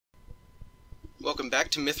Welcome back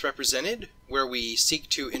to Myth Represented, where we seek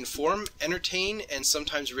to inform, entertain, and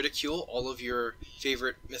sometimes ridicule all of your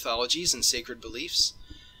favorite mythologies and sacred beliefs.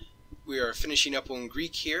 We are finishing up on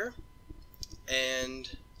Greek here,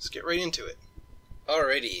 and let's get right into it.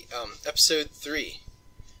 Alrighty, episode 3.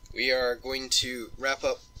 We are going to wrap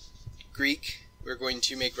up Greek. We're going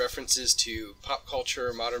to make references to pop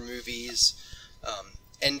culture, modern movies,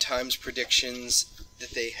 end times predictions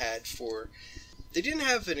that they had for... They didn't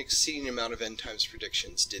have an exceeding amount of end times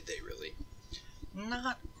predictions, did they really?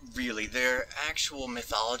 Not really. Their actual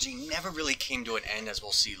mythology never really came to an end, as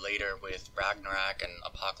we'll see later with Ragnarok and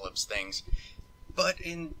Apocalypse things. But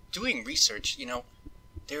in doing research,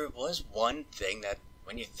 there was one thing that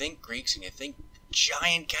when you think Greeks and you think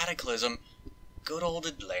giant cataclysm, good old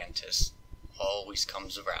Atlantis always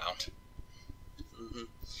comes around. Mm-hmm.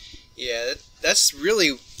 Yeah, that's really...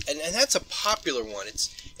 And that's a popular one.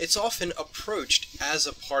 It's often approached as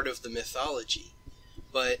a part of the mythology,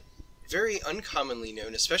 but very uncommonly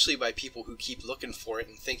known, especially by people who keep looking for it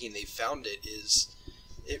and thinking they found it, is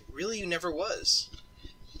it really never was.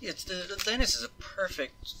 Yeah, Atlantis is a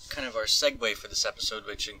perfect kind of our segue for this episode,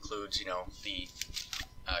 which includes, the,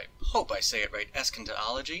 I hope I say it right,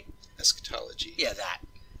 eschatology? Eschatology. Yeah, that.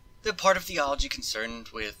 The part of theology concerned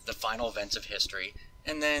with the final events of history,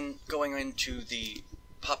 and then going into the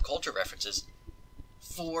pop culture references.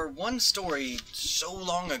 For one story so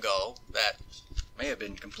long ago that may have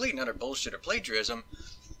been complete and utter bullshit or plagiarism,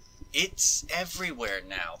 it's everywhere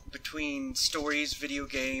now. Between stories, video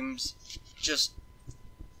games, just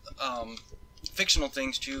fictional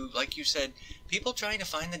things to, like you said, people trying to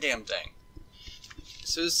find the damn thing.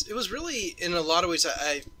 So it was really, in a lot of ways,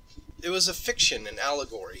 it was a fiction, an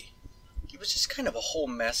allegory. It was just kind of a whole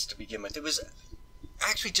mess to begin with. It was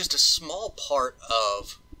actually just a small part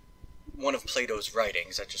of one of Plato's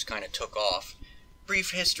writings that just kind of took off.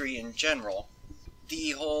 Brief history in general.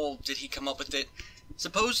 The whole, did he come up with it?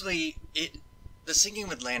 Supposedly, the sinking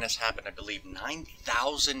of Atlantis happened, I believe,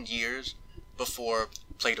 9,000 years before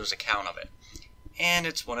Plato's account of it. And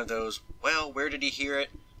it's one of those, well, where did he hear it?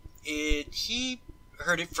 He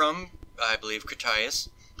heard it from, I believe, Critias,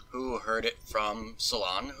 who heard it from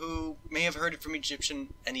Solon, who may have heard it from an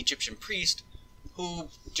Egyptian priest, who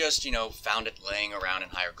just, found it laying around in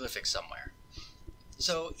hieroglyphics somewhere.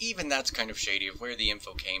 So even that's kind of shady of where the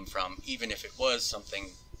info came from, even if it was something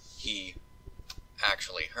he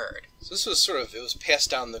actually heard. So this was it was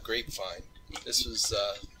passed down the grapevine. This was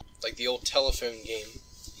like the old telephone game.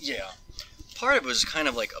 Yeah. Part of it was kind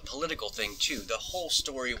of like a political thing, too. The whole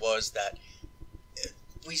story was that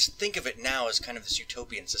we think of it now as kind of this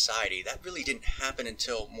utopian society. That really didn't happen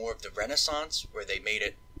until more of the Renaissance, where they made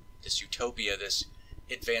it this utopia, this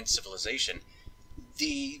advanced civilization.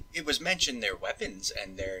 It was mentioned their weapons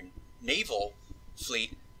and their naval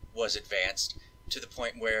fleet was advanced to the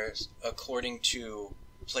point where, according to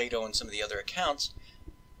Plato and some of the other accounts,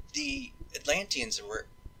 the Atlanteans were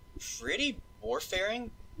pretty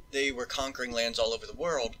warfaring. They were conquering lands all over the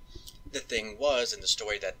world. The thing was, in the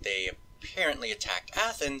story, that they apparently attacked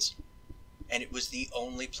Athens, and it was the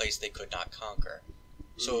only place they could not conquer.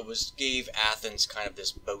 So it gave Athens kind of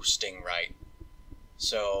this boasting right.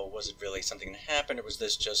 So was it really something that happened, or was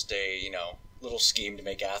this just a, little scheme to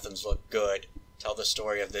make Athens look good? Tell the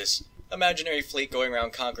story of this imaginary fleet going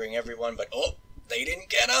around conquering everyone, but they didn't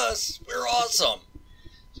get us! We're awesome!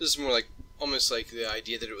 So this is more like, almost like the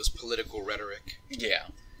idea that it was political rhetoric. Yeah.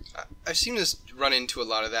 I've seen this run into a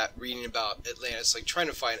lot of that, reading about Atlantis, like trying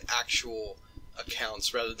to find actual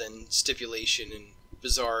accounts rather than stipulation and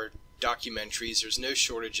bizarre documentaries. There's no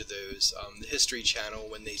shortage of those. The History Channel,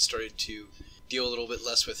 when they started to deal a little bit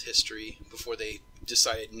less with history before they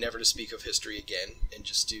decided never to speak of history again and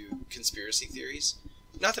just do conspiracy theories.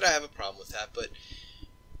 Not that I have a problem with that, but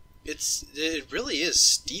it really is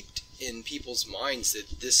steeped in people's minds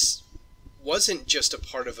that this wasn't just a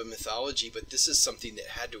part of a mythology, but this is something that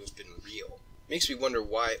had to have been real. It makes me wonder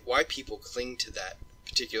why people cling to that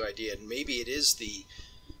particular idea, and maybe it is the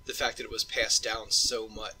fact that it was passed down so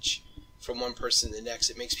much from one person to the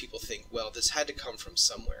next. It makes people think, well, this had to come from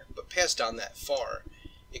somewhere, but passed down that far,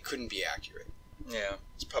 it couldn't be accurate. Yeah.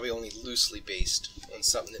 It's probably only loosely based on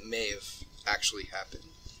something that may have actually happened.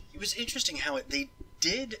 It was interesting how they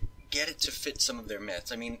did get it to fit some of their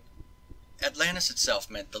myths. I mean, Atlantis itself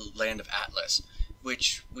meant the land of Atlas,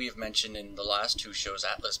 which we have mentioned in the last two shows,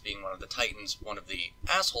 Atlas being one of the titans, one of the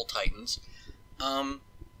asshole titans.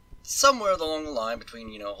 Somewhere along the line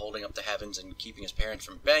between, holding up the heavens and keeping his parents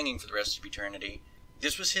from banging for the rest of eternity,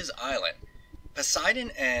 this was his island.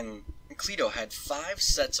 Poseidon and Cleito had 5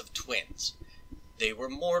 sets of twins. They were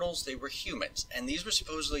mortals, they were humans, and these were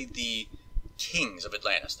supposedly the kings of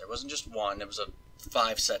Atlantis. There wasn't just one, there was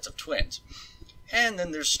 5 sets of twins. And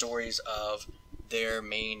then there's stories of their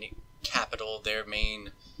main capital, their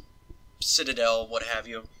main citadel, what have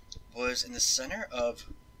you, was in the center of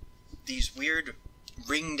these weird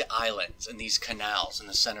ringed islands and these canals in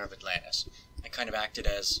the center of Atlantis. They kind of acted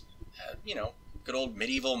as, good old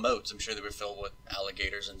medieval moats. I'm sure they were filled with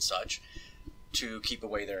alligators and such to keep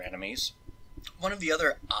away their enemies. One of the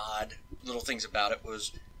other odd little things about it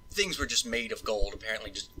was things were just made of gold. Apparently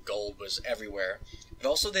just gold was everywhere. But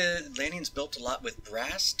also the Atlanteans built a lot with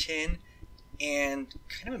brass, tin, and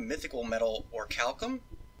kind of a mythical metal orichalcum,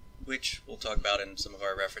 which we'll talk about in some of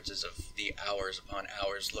our references of the hours upon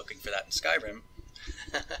hours looking for that in Skyrim.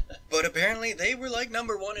 But apparently they were like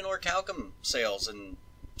number 1 in orichalcum sales and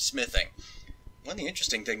smithing. One of the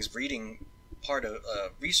interesting things, reading part of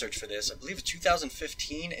research for this, I believe in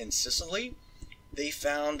 2015 in Sicily, they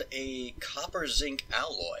found a copper-zinc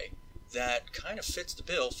alloy that kind of fits the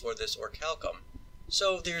bill for this orichalcum.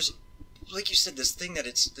 So there's, like you said, this thing that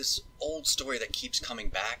it's this old story that keeps coming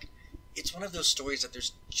back. It's one of those stories that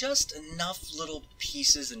there's just enough little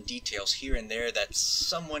pieces and details here and there that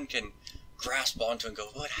someone can grasp onto and go,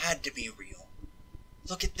 well, it had to be real.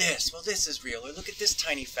 Look at this. Well, this is real. Or look at this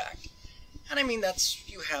tiny fact. And I mean,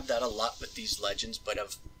 you have that a lot with these legends, but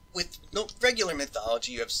with no regular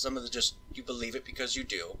mythology, you have some of the just, you believe it because you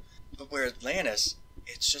do. But where Atlantis,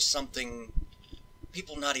 it's just something,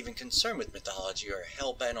 people not even concerned with mythology are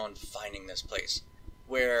hell-bent on finding this place.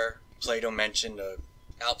 Where Plato mentioned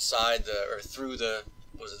outside through the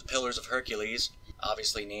Pillars of Hercules,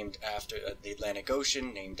 obviously named after the Atlantic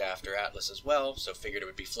Ocean, named after Atlas as well, so figured it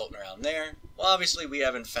would be floating around there. Well, obviously we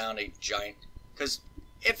haven't found a giant, because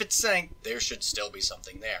if it sank, there should still be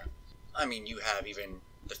something there. I mean, you have even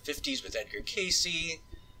the 50s with Edgar Cayce,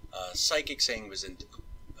 Psychic saying it was in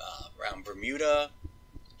around Bermuda.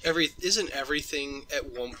 Isn't everything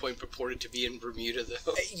at one point purported to be in Bermuda,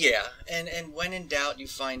 though? Yeah, and when in doubt, you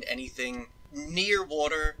find anything near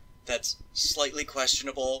water that's slightly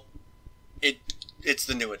questionable, it's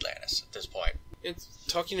the new Atlantis at this point. It's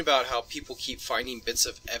talking about how people keep finding bits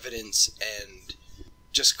of evidence and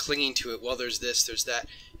just clinging to it. Well, there's this, there's that.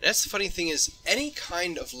 And that's the funny thing is, any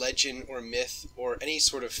kind of legend or myth or any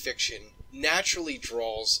sort of fiction naturally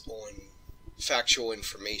draws on factual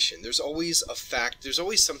information. There's always a fact, there's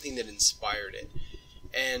always something that inspired it.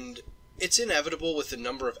 And it's inevitable with the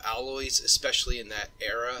number of alloys, especially in that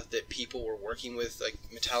era, that people were working with. Like,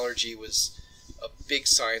 metallurgy was a big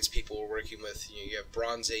science people were working with. You have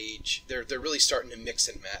Bronze Age. They're really starting to mix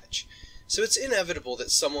and match. So it's inevitable that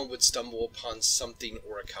someone would stumble upon something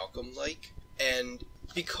orichalcum-like. And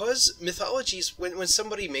because mythologies, when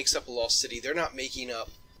somebody makes up a lost city, they're not making up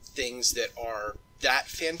things that are that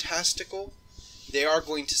fantastical. They are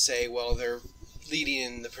going to say, well, they're leading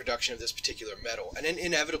in the production of this particular metal. And then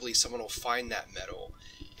inevitably someone will find that metal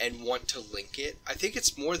and want to link it. I think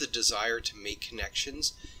it's more the desire to make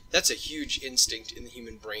connections. That's a huge instinct in the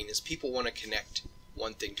human brain, is people want to connect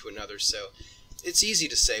one thing to another. So it's easy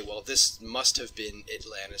to say, well, this must have been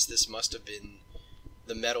Atlantis, this must have been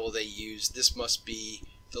the metal they used, this must be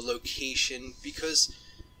the location, because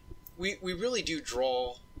we really do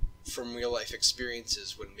draw from real life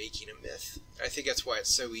experiences when making a myth. I think that's why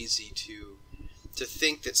it's so easy to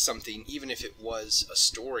think that something, even if it was a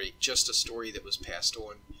story, just a story that was passed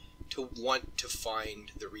on, to want to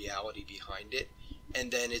find the reality behind it.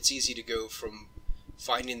 And then it's easy to go from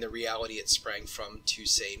finding the reality it sprang from to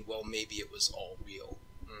saying, well, maybe it was all real.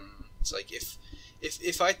 It's like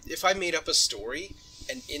if I made up a story,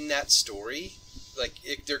 and in that story, like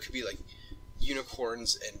there could be like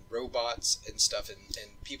unicorns and robots and stuff, and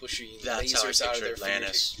people shooting lasers out of their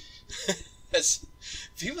Atlantis.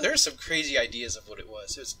 There are some crazy ideas of what it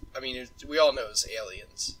was. We all know it's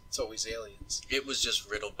aliens. It's always aliens. It was just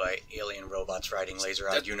riddled by alien robots riding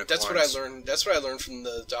laser-eyed unicorns. That's what I learned. That's what I learned from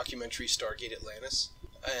the documentary Stargate Atlantis.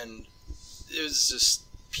 And it was just,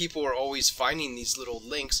 people are always finding these little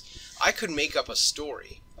links. I could make up a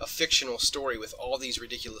story, a fictional story with all these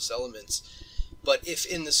ridiculous elements, but if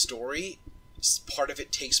in the story part of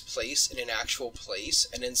it takes place in an actual place,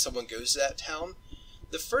 and then someone goes to that town,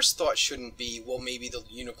 the first thought shouldn't be, well, maybe the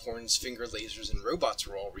unicorns, finger lasers, and robots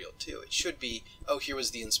were all real too. It should be, oh, here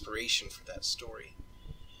was the inspiration for that story.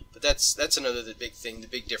 But that's another the big thing, the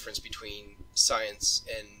big difference between science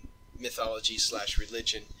and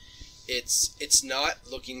mythology/religion. It's not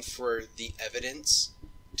looking for the evidence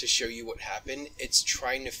to show you what happened. It's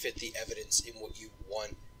trying to fit the evidence in what you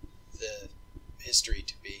want the history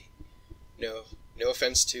to be. No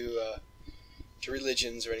offense to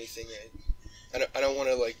religions or anything. I don't want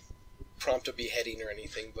to like prompt a beheading or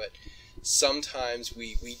anything, but sometimes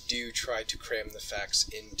we do try to cram the facts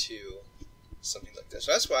into something like this.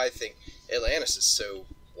 So that's why I think Atlantis is so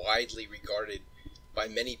widely regarded by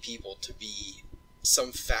many people to be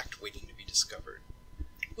some fact waiting to be discovered.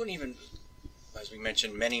 Well, even, as we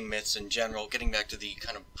mentioned, many myths in general, getting back to the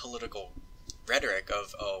kind of political rhetoric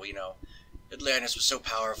of, Atlantis was so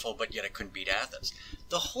powerful, but yet it couldn't beat Athens.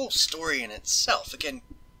 The whole story in itself, again,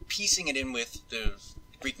 piecing it in with the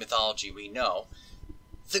Greek mythology we know,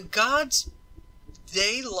 the gods,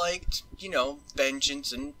 they liked,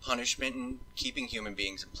 vengeance and punishment and keeping human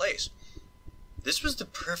beings in place. This was the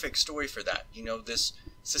perfect story for that. This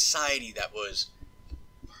society that was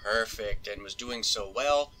perfect and was doing so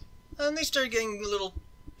well, and they started doing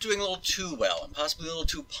a little too well, and possibly a little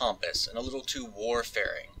too pompous, and a little too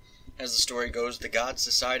warfaring. As the story goes, the gods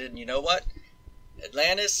decided, you know what?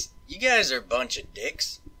 Atlantis, you guys are a bunch of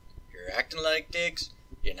dicks. You're acting like dicks.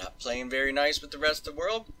 You're not playing very nice with the rest of the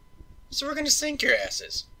world. So we're going to sink your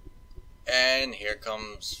asses. And here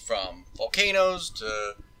comes from volcanoes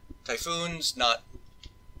to typhoons, not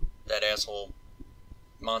that asshole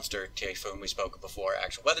monster typhoon we spoke of before,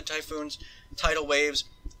 actual weather typhoons, tidal waves,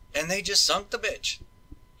 and they just sunk the bitch.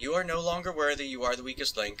 You are no longer worthy, you are the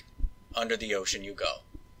weakest link, under the ocean you go.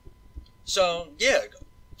 So, yeah,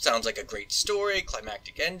 sounds like a great story,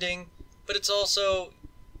 climactic ending, but it's also,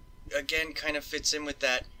 again, kind of fits in with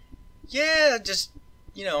that, just,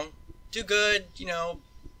 do good,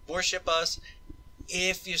 worship us.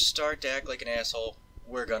 If you start to act like an asshole,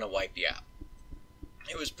 we're gonna wipe you out.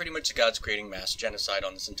 It was pretty much the gods creating mass genocide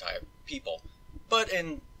on this entire people. But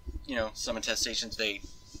in, some attestations, they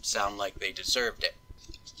sound like they deserved it.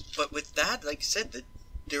 But with that, like I said,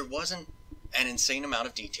 there wasn't an insane amount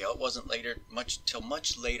of detail. It wasn't till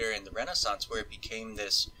much later in the Renaissance where it became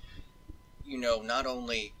this, not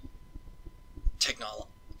only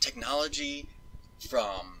technology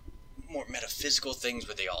from more metaphysical things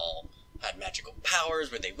where they all had magical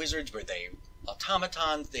powers, were they wizards, were they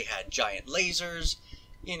automatons, they had giant lasers,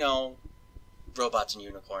 robots and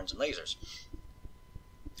unicorns and lasers.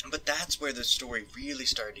 But that's where the story really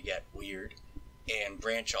started to get weird and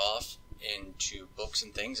branch off into books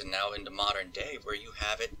and things, and now into modern day where you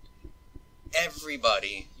have it.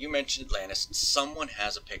 Everybody, you mentioned Atlantis, someone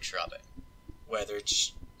has a picture of it. Whether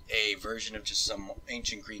it's a version of just some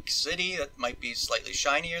ancient Greek city that might be slightly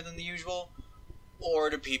shinier than the usual, or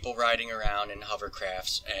to people riding around in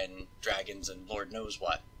hovercrafts and dragons and Lord knows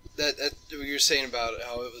what. That what you're saying about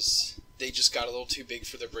how they just got a little too big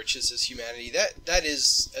for their britches as humanity. That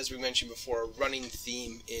is, as we mentioned before, a running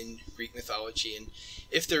theme in Greek mythology. And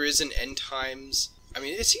if there is an end times,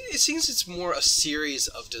 it seems it's more a series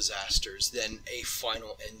of disasters than a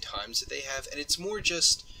final end times that they have. And it's more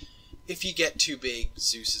just, if you get too big,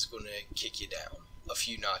 Zeus is going to kick you down a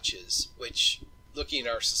few notches. Which, looking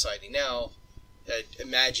at our society now, I'd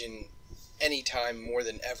imagine any time more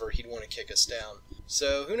than ever he'd want to kick us down.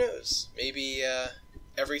 So who knows? Maybe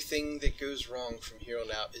everything that goes wrong from here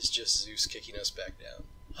on out is just Zeus kicking us back down.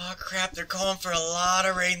 Oh crap, they're calling for a lot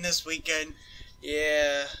of rain this weekend.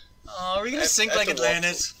 Yeah. Oh, are we going to sink like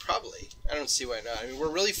Atlantis? Probably. I don't see why not. We're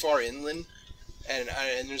really far inland, and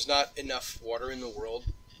there's not enough water in the world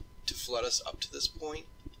to flood us up to this point.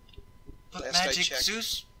 But magic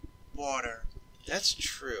Zeus water. That's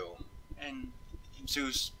true. And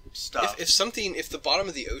Zeus stuff. If the bottom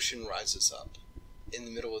of the ocean rises up in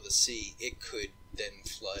the middle of the sea, it could then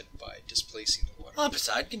flood by displacing the water. Oh,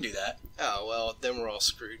 Poseidon can do that. Oh, well, then we're all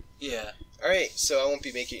screwed. Yeah. Alright, so I won't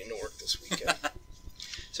be making it into work this weekend.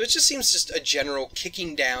 So it just seems just a general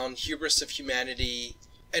kicking down, hubris of humanity,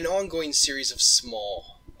 an ongoing series of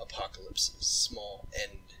small apocalypses, small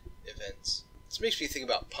end events. This makes me think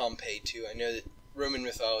about Pompeii, too. I know that Roman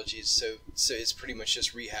mythology is so it's pretty much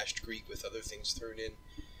just rehashed Greek with other things thrown in.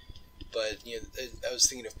 But, I was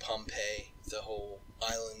thinking of Pompeii, the whole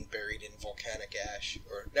island buried in volcanic ash.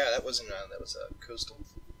 No, that wasn't an island, that was a coastal.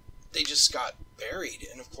 They just got buried,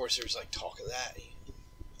 and of course there was, talk of that.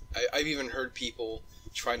 I've even heard people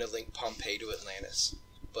trying to link Pompeii to Atlantis,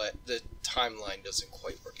 but the timeline doesn't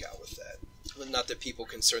quite work out with that. Well, not that people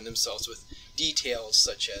concern themselves with details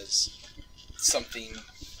such as something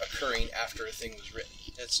occurring after a thing was written.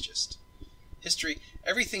 That's just history.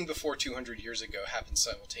 Everything before 200 years ago happened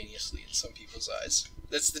simultaneously in some people's eyes.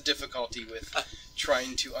 That's the difficulty with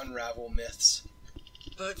trying to unravel myths.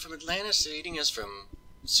 But from Atlantis leading us from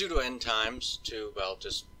pseudo-end times to,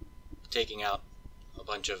 just taking out a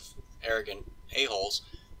bunch of arrogant a-holes,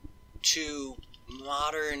 to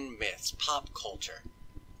modern myths, pop culture.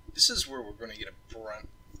 This is where we're going to get a brunt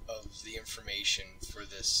of the information for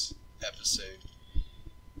this episode.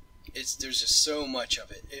 There's just so much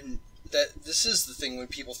of it. And that this is the thing when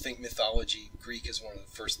people think mythology, Greek is one of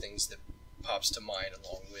the first things that pops to mind,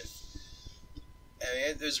 along with. I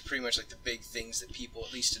mean, those are pretty much like the big things that people,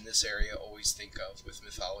 at least in this area, always think of with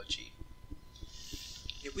mythology.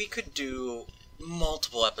 Yeah, we could do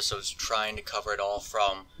multiple episodes trying to cover it all,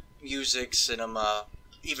 from music, cinema,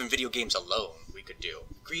 even video games alone. We could do.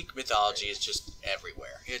 Greek mythology is just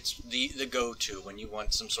everywhere. It's the go-to when you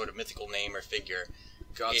want some sort of mythical name or figure,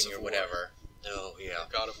 Gods king of or War. whatever. Oh yeah,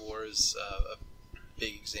 God of War is a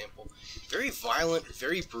big example. Very violent,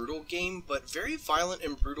 very brutal game, but very violent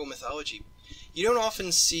and brutal mythology. You don't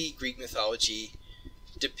often see Greek mythology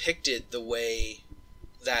depicted the way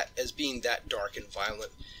that, as being that dark and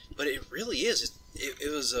violent, but it really is.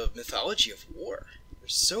 It was a mythology of war.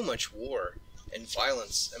 There's so much war and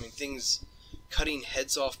violence. I mean, things cutting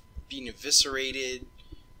heads off, being eviscerated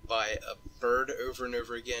by a bird over and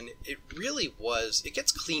over again. It really was. It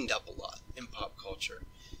gets cleaned up a lot in pop culture,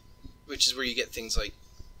 which is where you get things like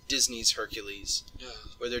Disney's Hercules,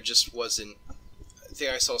 where there just wasn't. I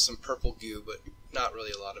think I saw some purple goo, but not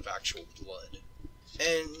really a lot of actual blood.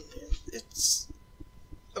 And it's,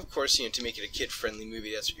 of course, to make it a kid-friendly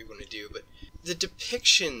movie, that's what you're going to do. But the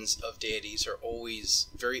depictions of deities are always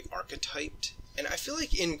very archetyped, and I feel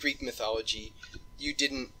like in Greek mythology, you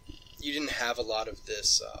didn't have a lot of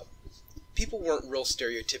this. People weren't real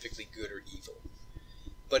stereotypically good or evil,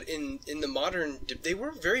 but in the modern, they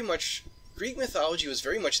were very much. Greek mythology was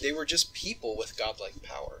very much. They were just people with godlike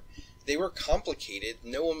power. They were complicated.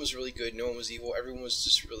 No one was really good. No one was evil. Everyone was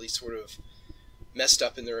just really sort of messed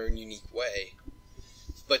up in their own unique way.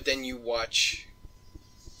 But then you watch,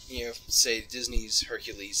 say Disney's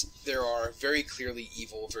Hercules. There are very clearly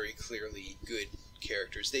evil, very clearly good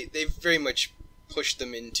characters. They very much pushed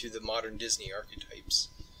them into the modern Disney archetypes.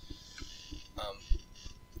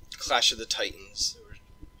 Clash of the Titans. There were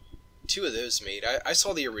 2 of those made. I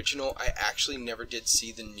saw the original. I actually never did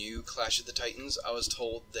see the new Clash of the Titans. I was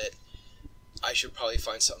told that I should probably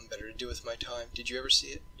find something better to do with my time. Did you ever see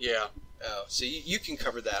it? yeah. Oh, so you can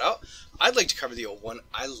cover that. I'd like to cover the old one.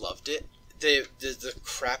 I loved it. The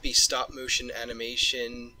crappy stop motion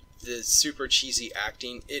animation, the super cheesy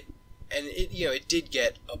acting. It did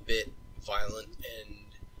get a bit violent and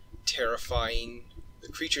terrifying.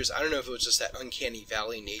 The creatures, I don't know if it was just that uncanny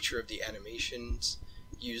valley nature of the animations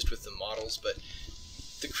used with the models, but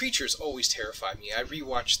the creatures always terrified me. I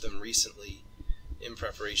rewatched them recently in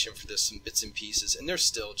preparation for this, some bits and pieces, and they're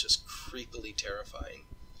still just creepily terrifying.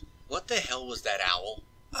 What the hell was that owl?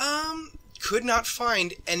 Could not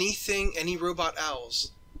find any robot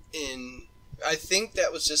owls in. I think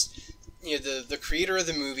that was just, the creator of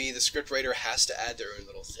the movie, the scriptwriter has to add their own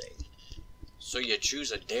little thing. So you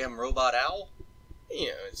choose a damn robot owl?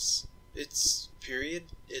 It's period.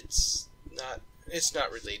 It's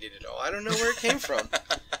not related at all. I don't know where it came from.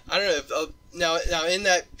 I don't know. Now in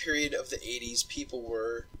that period of the 80s, people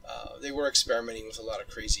were they were experimenting with a lot of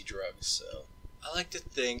crazy drugs. So I like to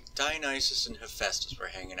think Dionysus and Hephaestus were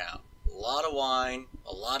hanging out. A lot of wine,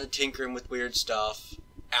 a lot of tinkering with weird stuff.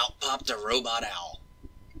 Out popped a robot owl.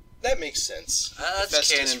 that makes sense. That's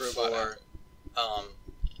Hephaestus, canon robot for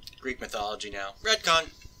Greek mythology now. Retcon.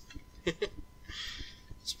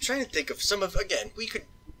 So I'm trying to think of some of, again, we could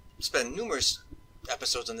spend numerous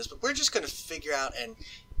episodes on this, but we're just going to figure out and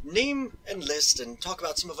name and list and talk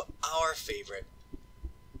about some of our favorite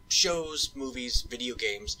shows, movies, video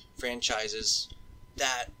games, franchises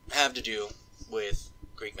that have to do with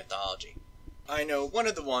Greek mythology. I know one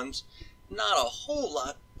of the ones, not a whole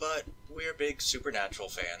lot, but we're big Supernatural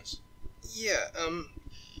fans. Yeah,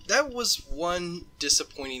 that was one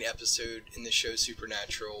disappointing episode in the show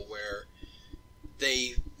Supernatural where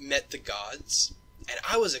they met the gods, and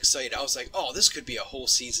I was excited. I was like, oh, this could be a whole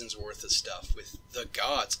season's worth of stuff with the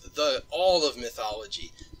gods, all of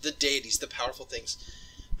mythology, the deities, the powerful things.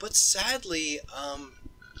 But sadly,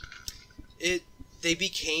 they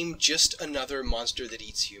became just another monster that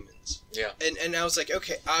eats humans. Yeah. And I was like,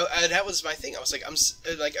 okay, that was my thing. I was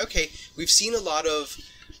like, okay, we've seen a lot of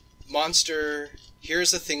monster.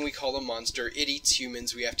 Here's a thing we call a monster. It eats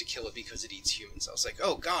humans. We have to kill it because it eats humans. I was like,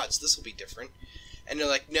 oh, gods, this will be different. And they're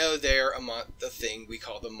like, no, they're the thing. We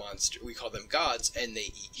call them monster. We call them gods, and they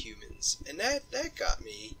eat humans. And that got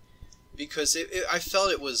me, because I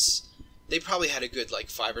felt it was. They probably had a good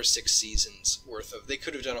 5 or 6 seasons worth of. They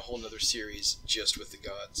could have done a whole nother series just with the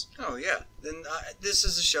gods. Oh yeah. Then this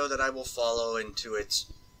is a show that I will follow into its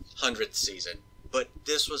 100th season. But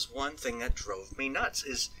this was one thing that drove me nuts,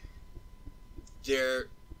 is their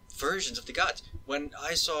versions of the gods. When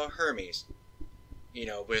I saw Hermes,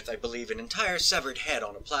 with, I believe, an entire severed head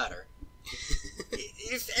on a platter.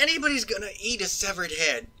 If anybody's gonna eat a severed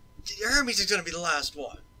head, Hermes is gonna be the last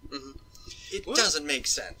one. Mm-hmm. It doesn't make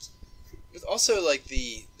sense. With also, like,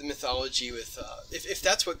 the mythology with, if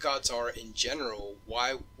that's what gods are in general,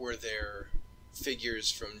 why were there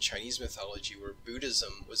figures from Chinese mythology where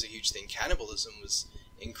Buddhism was a huge thing? Cannibalism was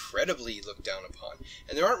incredibly looked down upon.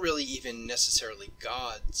 And there aren't really even necessarily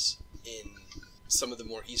gods in some of the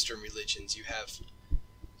more Eastern religions. You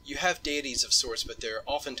have deities of sorts, but they're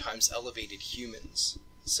oftentimes elevated humans.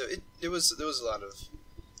 So there was a lot of...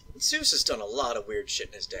 Zeus has done a lot of weird shit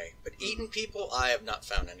in his day, but eating people, I have not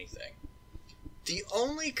found anything. The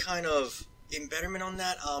only kind of embitterment on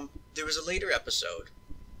that, there was a later episode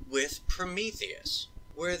with Prometheus,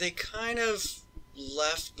 where they kind of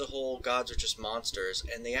left the whole gods are just monsters,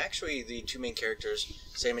 and they actually, the two main characters,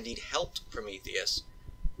 Sam and Deed, helped Prometheus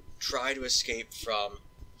try to escape from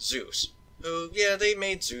Zeus, who, yeah, they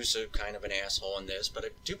made Zeus a kind of an asshole in this, but I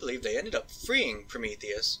do believe they ended up freeing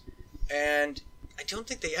Prometheus, and I don't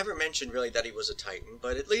think they ever mentioned really that he was a Titan,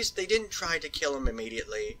 but at least they didn't try to kill him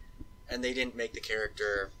immediately, and they didn't make the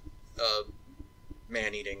character a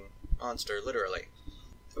man-eating monster, literally.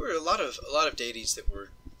 There were a lot of deities that were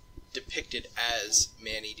depicted as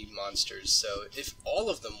man-eating monsters, so if all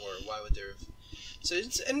of them were, why would there have... So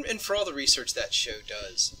and for all the research that show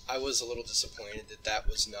does, I was a little disappointed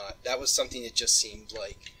that was something that just seemed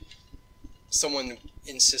like someone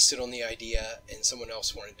insisted on the idea and someone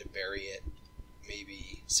else wanted to bury it,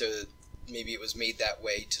 maybe. So maybe it was made that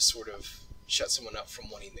way to sort of shut someone up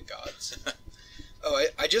from wanting the gods. Oh,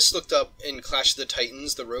 I just looked up in Clash of the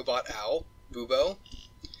Titans, the robot owl, Bubo.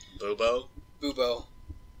 Bubo.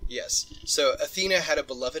 Yes. So Athena had a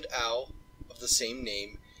beloved owl of the same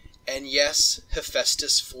name, and yes,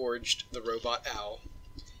 Hephaestus forged the robot owl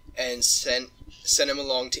and sent him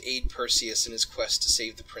along to aid Perseus in his quest to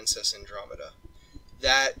save the Princess Andromeda.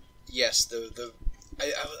 That, yes,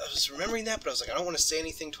 I was remembering that, but I was like, I don't want to say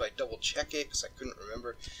anything till I double check it because I couldn't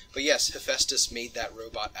remember. But yes, Hephaestus made that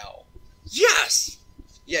robot owl. Yes!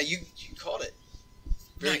 Yeah, you called it.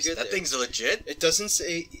 Very nice. good. That thing's legit. It doesn't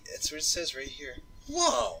say. That's what it says right here.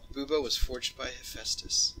 Whoa! Bubo was forged by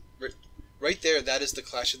Hephaestus. Right there. That is the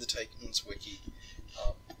Clash of the Titans wiki.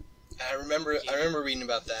 I remember reading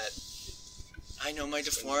about that. I know my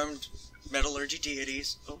deformed metallurgy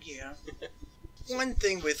deities. Oh yeah. One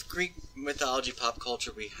thing with Greek mythology pop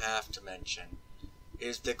culture we have to mention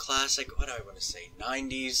is the classic, what do I want to say,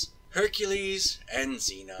 90s Hercules and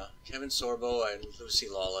Xena, Kevin Sorbo and Lucy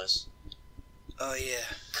Lawless. Oh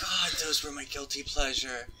yeah. God, those were my guilty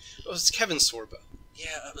pleasure. Oh, it's Kevin Sorbo.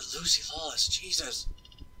 Yeah, it was Lucy Lawless. Jesus.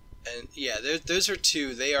 And yeah, those are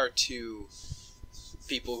two. They are two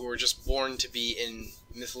people who were just born to be in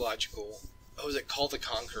mythological. Oh, was it Call the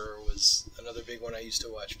Conqueror? Was another big one I used to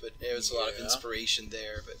watch, but it was a lot of inspiration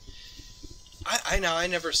there. But I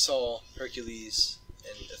never saw Hercules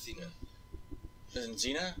and Athena. And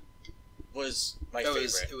Xena was my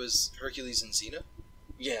favorite. It was Hercules and Xena?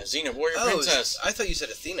 Yeah, Xena, warrior princess. I thought you said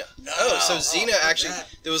Athena. No. So Xena actually,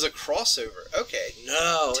 there was a crossover. Okay.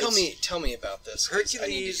 No. Tell me about this. Hercules, I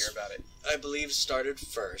need to hear about it. I believe, started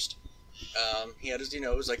first. He had his,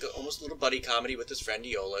 it was like almost a little buddy comedy with his friend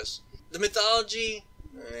Aeolus. The mythology,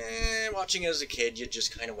 watching it as a kid, you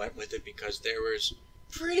just kind of went with it because there was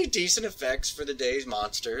pretty decent effects for the day's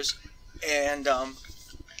monsters. And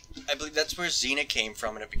I believe that's where Xena came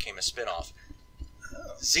from, and it became a spin-off.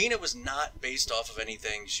 Oh. Xena was not based off of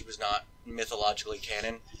anything. She was not mythologically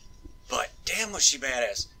canon. But damn was she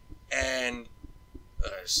badass. And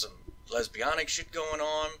some lesbianic shit going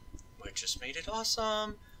on, which just made it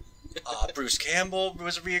awesome. Bruce Campbell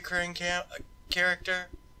was a reoccurring character.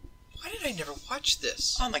 Why did I never watch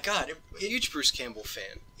this? Oh my god. Huge Bruce Campbell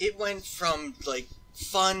fan. It went from, like,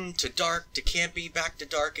 fun to dark to campy, back to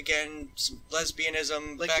dark again, some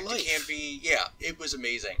lesbianism, like back life. To campy. Yeah, it was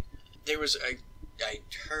amazing. There was I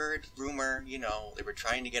heard rumor, they were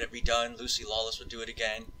trying to get it redone. Lucy Lawless would do it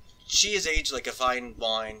again. She is aged like a fine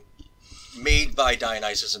wine made by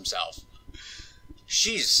Dionysus himself.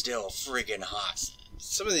 She's still friggin' hot.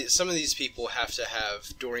 Some of these people have to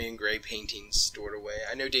have Dorian Gray paintings stored away.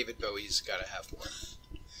 I know David Bowie's got to have one.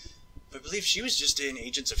 But I believe she was just in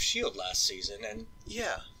Agents of S.H.I.E.L.D. last season, and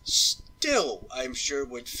yeah, still, I'm sure,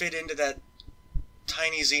 would fit into that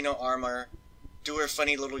tiny Xena armor, do her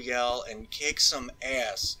funny little yell, and kick some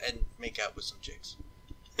ass, and make out with some chicks.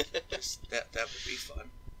 that would be fun.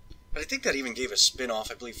 But I think that even gave a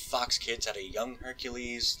spin-off. I believe Fox Kids had a young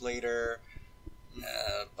Hercules later,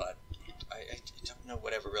 but I don't know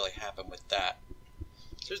whatever really happened with that.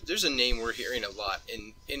 There's a name we're hearing a lot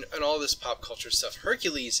in all this pop culture stuff.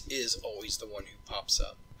 Hercules is always the one who pops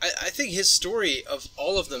up. I think his story of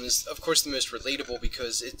all of them is, of course, the most relatable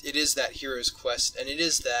because it is that hero's quest, and it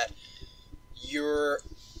is that you're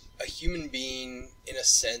a human being in a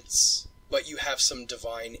sense, but you have some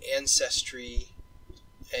divine ancestry,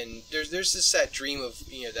 and there's this sad dream of,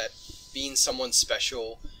 you know, that being someone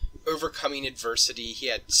special, overcoming adversity. He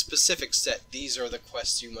had specific set, these are the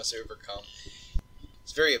quests you must overcome.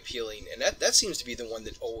 It's very appealing, and that seems to be the one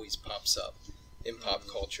that always pops up in pop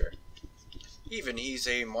culture. Even he's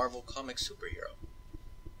a Marvel Comics superhero,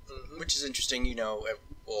 which is interesting. You know,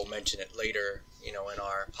 we'll mention it later, you know, in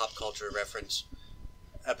our pop culture reference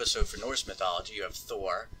episode for Norse mythology. You have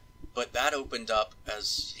Thor, but that opened up,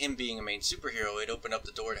 as him being a main superhero, it opened up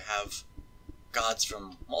the door to have gods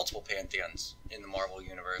from multiple pantheons in the Marvel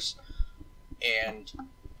universe. And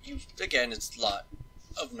again, it's a lot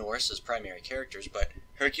of Norse as primary characters, but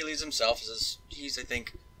Hercules himself he's I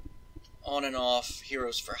think on and off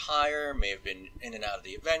Heroes for Hire, may have been in and out of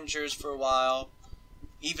the Avengers for a while.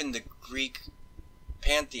 Even the Greek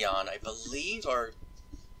pantheon, I believe, or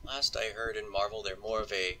last I heard in Marvel, they're more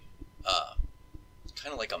of a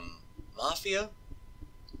kind of like a mafia.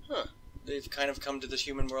 They've kind of come to the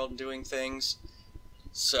human world and doing things.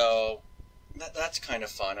 So that's kind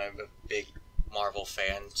of fun. I'm a big Marvel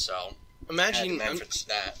fan, so Imagine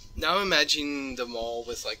that. Now imagine them all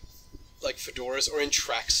with like fedoras or in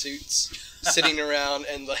tracksuits, sitting around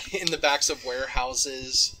and like in the backs of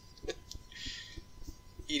warehouses,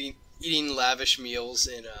 eating lavish meals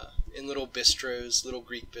in little bistros, little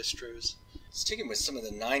Greek bistros. Sticking with some of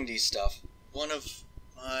the 90s stuff, one of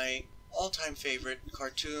my all-time favorite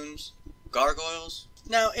cartoons, Gargoyles.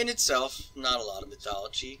 Now, in itself, not a lot of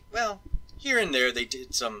mythology. Well, here and there they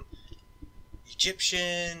did some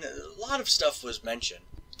Egyptian, a lot of stuff was mentioned.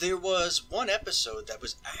 There was one episode that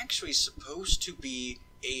was actually supposed to be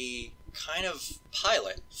a kind of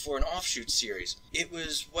pilot for an offshoot series. It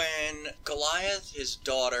was when Goliath, his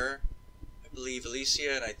daughter, I believe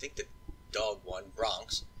Alicia, and I think the dog one,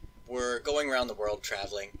 Bronx, were going around the world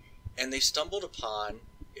traveling, and they stumbled upon,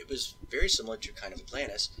 it was very similar to kind of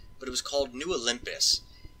Atlantis, but it was called New Olympus.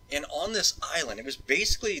 And on this island, it was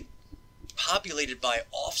basically populated by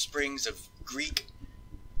offsprings of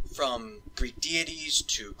from Greek deities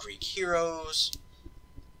to Greek heroes.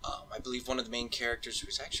 I believe one of the main characters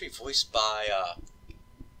was actually voiced by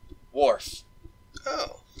Worf.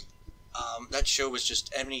 Oh. That show was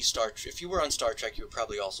just any Star Trek. If you were on Star Trek, you were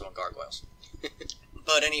probably also on Gargoyles.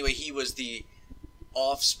 But anyway, he was the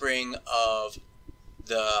offspring of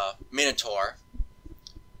the Minotaur.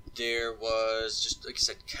 There was, just like I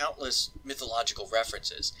said, countless mythological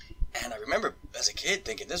references. And I remember as a kid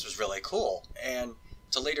thinking this was really cool. And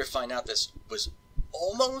to later find out this was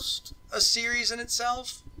almost a series in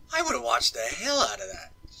itself, I would have watched the hell out of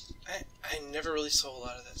that. I never really saw a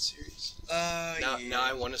lot of that series. Yeah. Now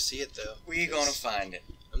I want to see it though. We're gonna find it.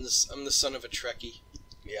 I'm the son of a Trekkie.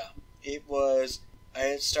 Yeah. It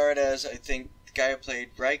started as, I think, the guy who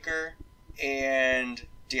played Riker and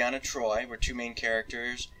Deanna Troi were two main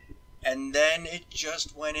characters. And then it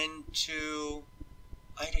just went into,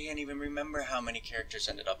 I can't even remember how many characters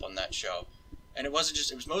ended up on that show. And it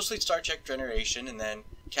was mostly Star Trek Generation, and then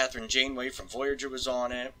Catherine Janeway from Voyager was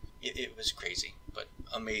on it. It was crazy, but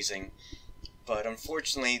amazing. But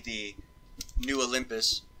unfortunately, the New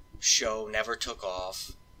Olympus show never took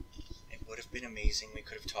off. It would have been amazing. We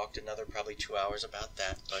could have talked another probably 2 hours about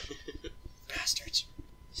that, but bastards.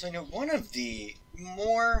 So, you know, one of the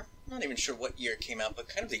more, I'm not even sure what year it came out, but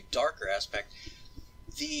kind of the darker aspect,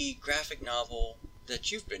 the graphic novel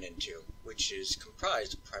that you've been into, which is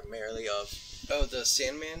comprised primarily of... Oh, the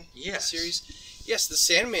Sandman series? Yes, the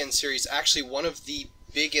Sandman series, actually one of the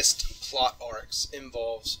biggest plot arcs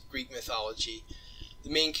involves Greek mythology. The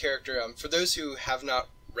main character, for those who have not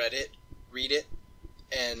read it, read it,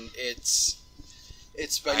 and it's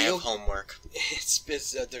by Neil... have homework. They're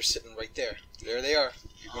sitting right there. There they are.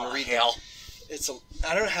 You're going to read hell. them.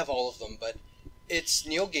 I don't have all of them, but it's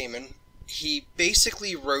Neil Gaiman. He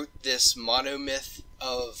basically wrote this monomyth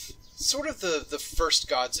of sort of the first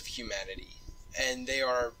gods of humanity. And they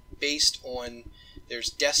are based on, there's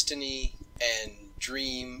destiny and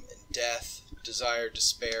dream and death, desire,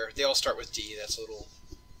 despair. They all start with D. That's a little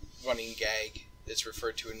running gag that's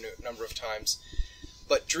referred to a number of times.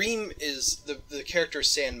 But Dream is, the character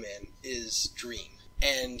Sandman is Dream.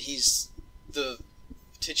 And he's the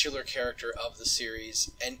titular character of the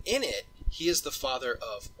series. And in it, he is the father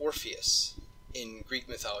of Orpheus in Greek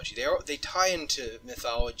mythology. They tie into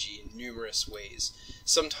mythology in numerous ways.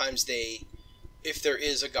 Sometimes if there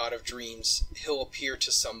is a god of dreams, he'll appear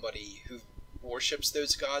to somebody who worships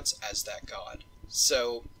those gods as that god.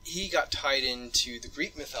 So he got tied into the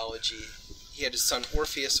Greek mythology. He had his son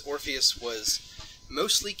Orpheus. Orpheus was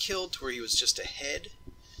mostly killed to where he was just a head.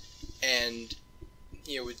 And,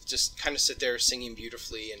 would just kind of sit there singing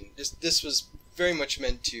beautifully, and this was very much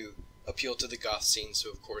meant to appeal to the goth scene.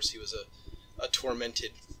 So of course he was a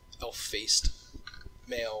tormented, elf-faced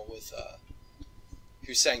male with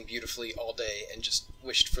who sang beautifully all day and just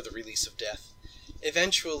wished for the release of death.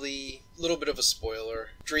 Eventually, a little bit of a spoiler,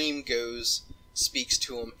 Dream goes, speaks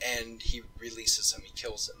to him, and he releases him. He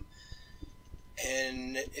kills him.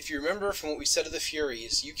 And if you remember from what we said of the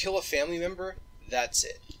Furies, you kill a family member, that's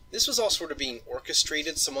it. This was all sort of being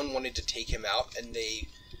orchestrated. Someone wanted to take him out, and they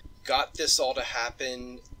got this all to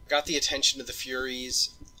happen, got the attention of the Furies,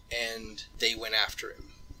 and they went after him.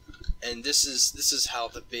 And this is how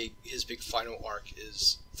his big final arc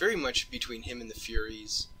is very much between him and the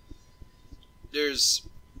Furies. There's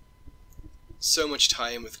so much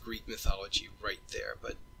tie-in with Greek mythology right there,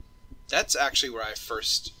 but that's actually where I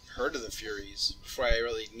first heard of the Furies, before I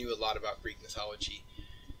really knew a lot about Greek mythology,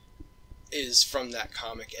 is from that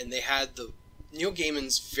comic. And they had Neil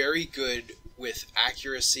Gaiman's very good with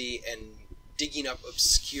accuracy and digging up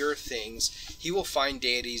obscure things. He will find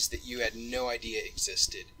deities that you had no idea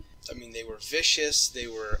existed. I mean, they were vicious, they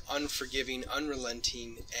were unforgiving,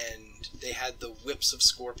 unrelenting, and they had the whips of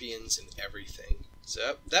scorpions and everything.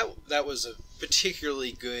 So that was a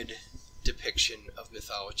particularly good depiction of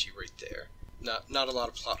mythology right there. Not a lot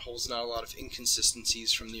of plot holes, not a lot of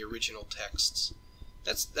inconsistencies from the original texts.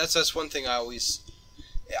 That's one thing I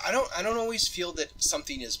don't always feel that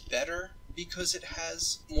something is better because it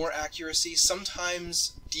has more accuracy.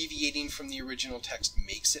 Sometimes deviating from the original text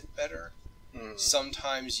makes it better.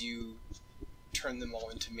 Sometimes you turn them all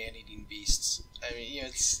into man-eating beasts. I mean,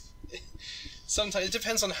 sometimes it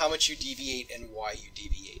depends on how much you deviate and why you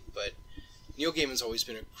deviate. But Neil Gaiman's always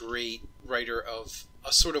been a great writer of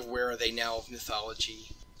a sort of Where Are They Now of mythology.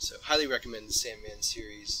 So highly recommend the Sandman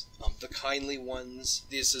series. The Kindly Ones.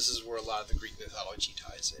 This is where a lot of the Greek mythology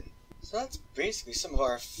ties in. So that's basically some of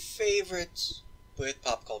our favorites with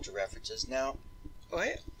pop culture references. Now,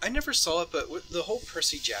 I never saw it, but the whole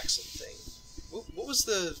Percy Jackson thing. What was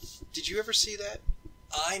did you ever see that?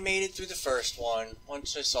 I made it through the first one.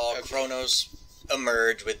 Once I saw Kronos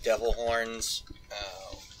emerge with devil horns,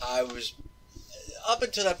 up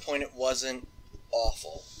until that point it wasn't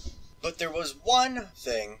awful. But there was one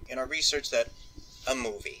thing in our research a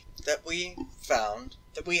movie that we found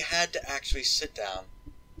that we had to actually sit down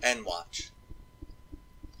and watch.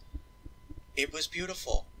 It was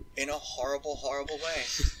beautiful in a horrible, horrible way.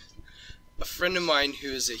 A friend of mine who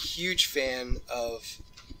is a huge fan of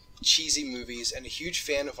cheesy movies and a huge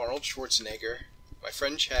fan of Arnold Schwarzenegger, my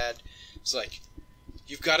friend Chad, was like,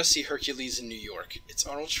 "You've got to see Hercules in New York. It's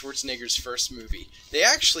Arnold Schwarzenegger's first movie." They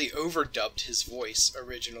actually overdubbed his voice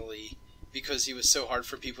originally because he was so hard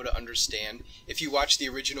for people to understand. If you watch the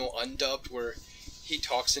original undubbed, where he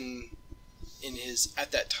talks in his,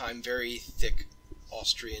 at that time, very thick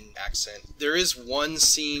Austrian accent, there is one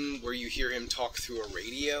scene where you hear him talk through a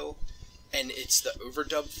radio, and it's the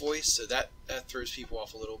overdubbed voice, so that throws people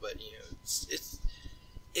off a little bit.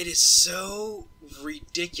 It is so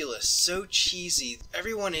ridiculous, so cheesy.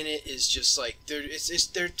 Everyone in it is just like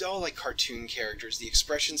they're all like cartoon characters. The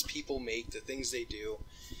expressions people make, the things they do,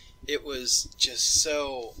 it was just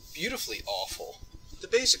so beautifully awful. The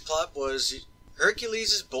basic plot was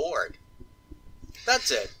Hercules is bored.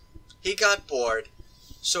 That's it. He got bored,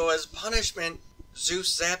 so as punishment,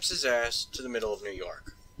 Zeus zaps his ass to the middle of New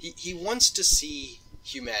York. He wants to see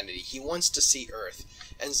humanity. He wants to see Earth.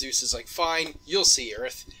 And Zeus is like, "Fine, you'll see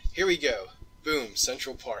Earth. Here we go. Boom,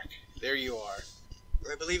 Central Park. There you are."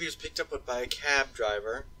 I believe he was picked up by a cab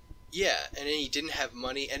driver. Yeah, and then he didn't have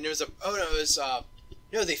money. And there was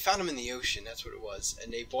they found him in the ocean. That's what it was.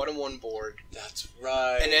 And they brought him on board. That's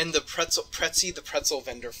right. And then the pretzel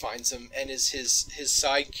vendor finds him and is his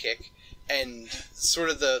sidekick and sort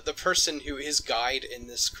of the person who is guide in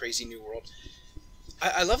this crazy new world.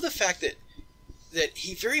 I love the fact that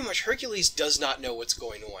he very much, Hercules does not know what's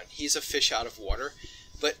going on. He's a fish out of water,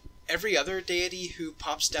 but every other deity who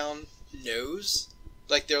pops down knows.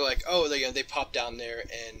 Like, they're like, oh, they pop down there,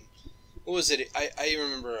 and what was it? I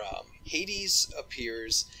remember Hades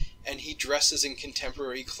appears, and he dresses in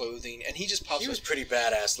contemporary clothing, and he just pops. He was pretty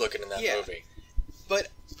badass looking in that movie. But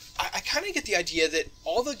I kind of get the idea that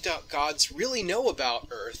all the gods really know about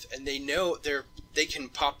Earth, and they know they can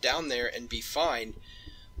pop down there and be fine.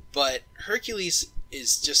 But Hercules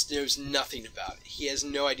knows nothing about it. He has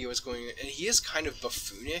no idea what's going on, and he is kind of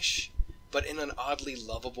buffoonish, but in an oddly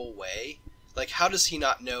lovable way. Like, how does he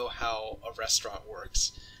not know how a restaurant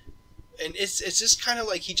works? And it's just kind of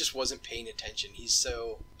like he just wasn't paying attention. He's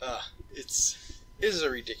so it is a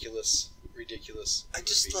ridiculous I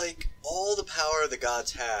just like all the power the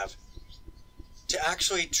gods have to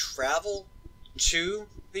actually travel to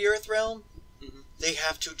the Earth realm, they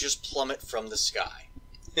have to just plummet from the sky.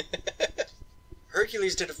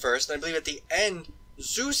 Hercules did it first, and I believe at the end,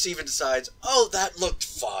 Zeus even decides, oh, that looked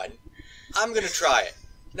fun. I'm going to try it.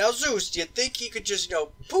 Now, Zeus, do you think he could just,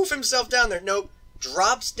 poof himself down there? Nope.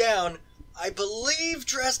 Drops down, I believe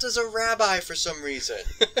dressed as a rabbi for some reason.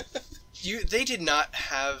 They did not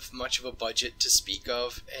have much of a budget to speak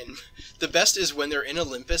of, and the best is when they're in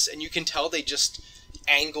Olympus, and you can tell they just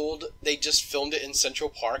filmed it in Central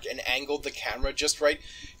Park and angled the camera just right,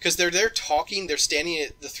 because they're there talking, they're standing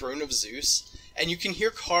at the throne of Zeus, and you can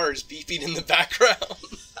hear cars beeping in the background.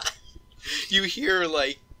 You hear,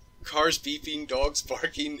 cars beeping, dogs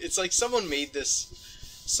barking. It's like someone made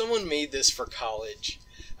this for college.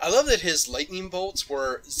 I love that his lightning bolts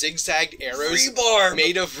were zigzagged arrows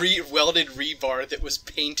made of welded rebar that was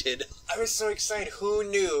painted. I was so excited. Who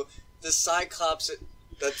knew the Cyclops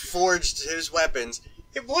that forged his weapons?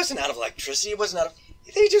 It wasn't out of electricity. It wasn't out of...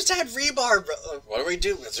 They just had rebar. What do we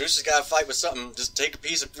do? Zeus has got to fight with something. Just take a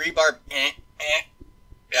piece of rebar.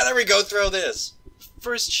 Yeah, there we go. Throw this.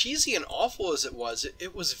 For as cheesy and awful as it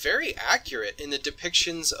was very accurate in the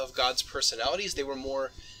depictions of God's personalities. They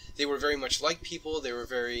were very much like people. They were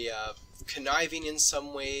very conniving in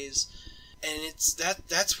some ways, and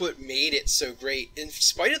that's what made it so great. In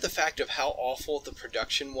spite of the fact of how awful the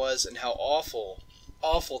production was and how awful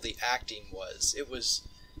the acting was, it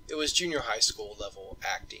was junior high school level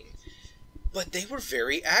acting. But they were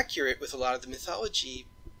very accurate with a lot of the mythology,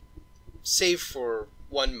 save for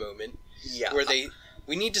one moment, where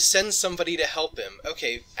we need to send somebody to help him.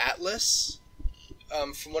 Okay, Atlas.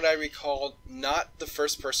 From what I recall, not the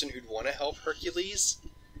first person who'd want to help Hercules.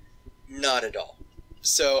 Not at all.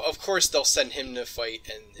 So, of course, they'll send him to fight,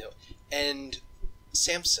 and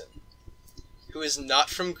Samson, who is not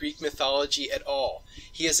from Greek mythology at all.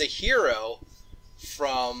 He is a hero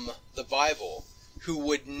from the Bible who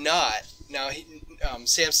would not... Now,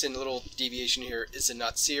 Samson, a little deviation here, is a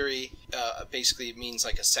Natsiri. Basically, it means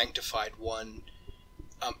like a sanctified one.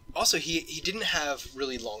 Also, he didn't have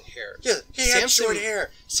really long hair. Yeah, he had short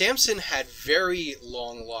hair. Samson had very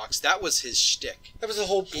long locks. That was his shtick. That was the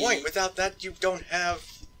whole point. Without that, you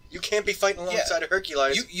can't be fighting alongside of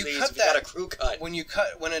Hercules. You cut that. Got a crew cut. When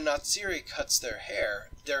a Natsiri cuts their hair,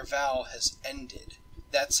 their vow has ended.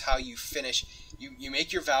 That's how you finish. You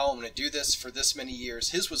make your vow. I'm going to do this for this many years.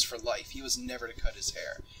 His was for life. He was never to cut his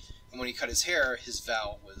hair. And when he cut his hair, his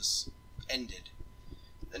vow was ended.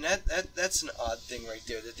 And that's an odd thing right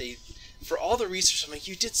there, that they, for all the research, I'm like,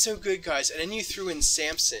 you did so good, guys, and then you threw in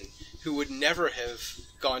Samson, who would never have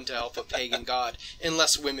gone to help a pagan god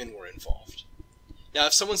unless women were involved. Now,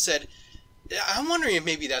 if someone said, I'm wondering if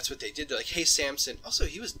maybe that's what they did, they're like, hey, Samson, also,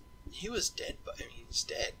 he was dead, but I mean, he's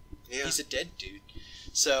dead. Yeah. He's a dead dude.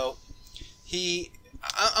 So,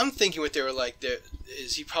 I'm thinking what they were like there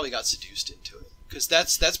is he probably got seduced into it, because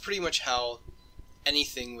that's pretty much how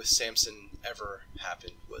anything with Samson ever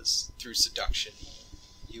happened, was through seduction.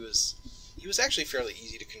 He was actually fairly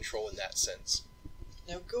easy to control in that sense.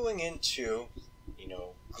 Now, going into,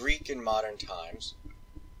 Greek and modern times,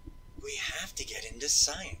 we have to get into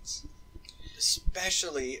science,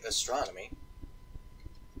 especially astronomy.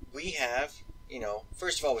 We have,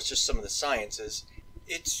 first of all, with just some of the sciences,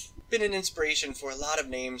 it's been an inspiration for a lot of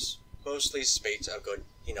names, mostly space,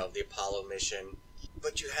 the Apollo mission,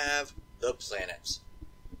 but you have the planets.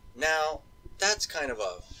 Now, that's kind of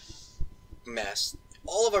a mess.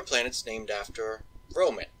 All of our planets named after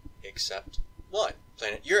Roman, except one,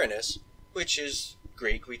 planet Uranus, which is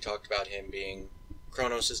Greek. We talked about him being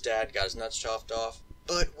Kronos' dad, got his nuts chopped off.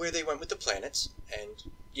 But where they went with the planets, and,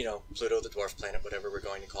 Pluto, the dwarf planet, whatever we're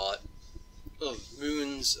going to call it. Well,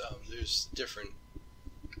 moons, there's different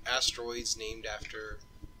asteroids named after...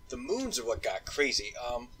 The moons are what got crazy.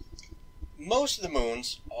 Most of the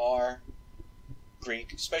moons are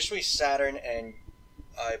Greek, especially Saturn and,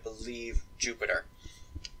 I believe, Jupiter.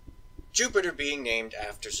 Jupiter being named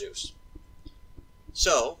after Zeus.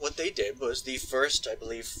 So, what they did was the first, I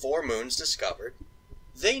believe, 4 moons discovered,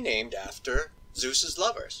 they named after Zeus's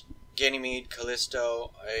lovers. Ganymede,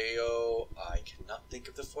 Callisto, Io, I cannot think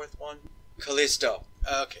of the 4th one. Callisto.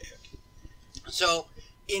 Okay. So,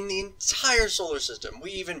 in the entire solar system,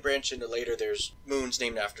 we even branch into later, there's moons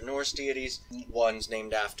named after Norse deities, ones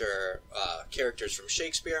named after characters from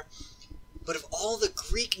Shakespeare. But of all the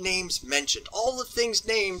Greek names mentioned, all the things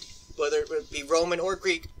named, whether it would be Roman or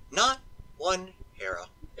Greek, not one Hera.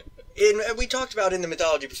 And we talked about in the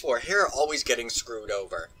mythology before, Hera always getting screwed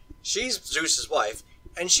over. She's Zeus's wife,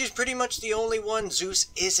 and she's pretty much the only one Zeus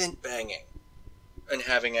isn't banging and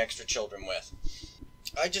having extra children with.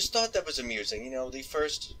 I just thought that was amusing.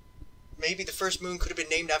 Maybe the first moon could have been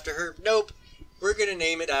named after her. Nope. we're going to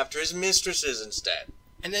name it after his mistresses instead.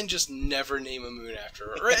 And then just never name a moon after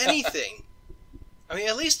her, or anything. I mean,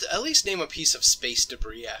 at least name a piece of space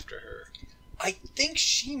debris after her. I think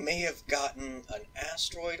she may have gotten an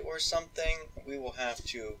asteroid or something. We will have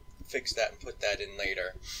to fix that and put that in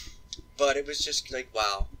later. But it was just like,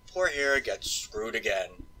 wow, poor Hera gets screwed again.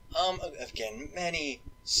 Again, many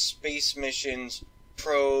space missions,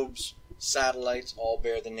 probes, satellites all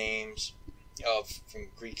bear the names from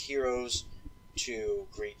Greek heroes to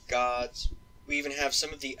Greek gods. We even have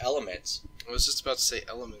some of the elements. I was just about to say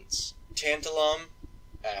elements. Tantalum,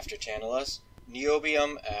 after Tantalus.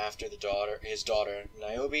 Niobium, after his daughter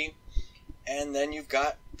Niobe. And then you've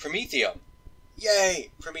got Prometheum.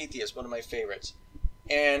 Yay! Prometheus, one of my favorites.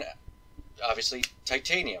 And obviously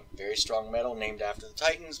titanium, very strong metal, named after the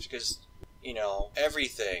Titans because,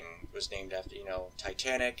 everything was named after,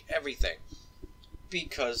 Titanic, everything.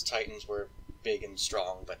 Because Titans were big and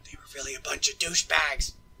strong, but they were really a bunch of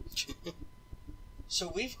douchebags. So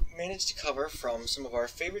we've managed to cover from some of our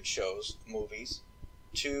favorite shows, movies,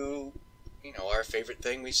 to, our favorite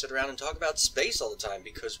thing. We sit around and talk about space all the time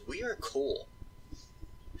because we are cool.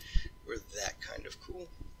 We're that kind of cool.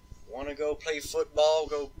 Want to go play football,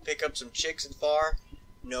 go pick up some chicks at the bar?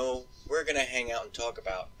 No, we're going to hang out and talk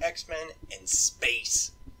about X-Men and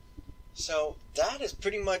space. So that is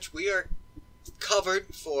pretty much, we are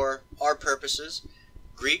covered for our purposes,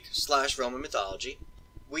 Greek/Roman mythology.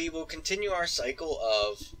 We will continue our cycle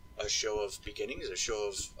of a show of beginnings, a show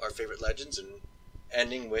of our favorite legends, and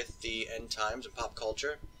ending with the end times and pop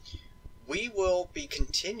culture. We will be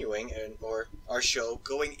continuing our show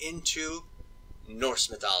going into Norse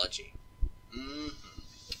mythology.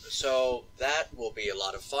 So that will be a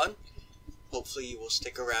lot of fun. Hopefully you will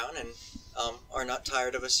stick around and are not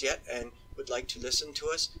tired of us yet and would like to listen to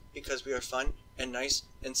us because we are fun and nice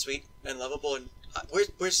and sweet and lovable and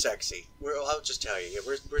we're sexy. I'll just tell you,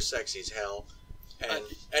 we're sexy as hell and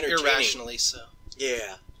entertaining. Irrationally so.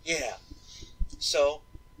 Yeah. So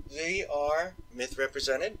we are Myth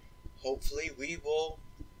represented. Hopefully we will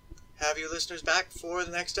have you listeners back for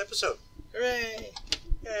the next episode. Hooray!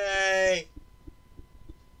 Yay!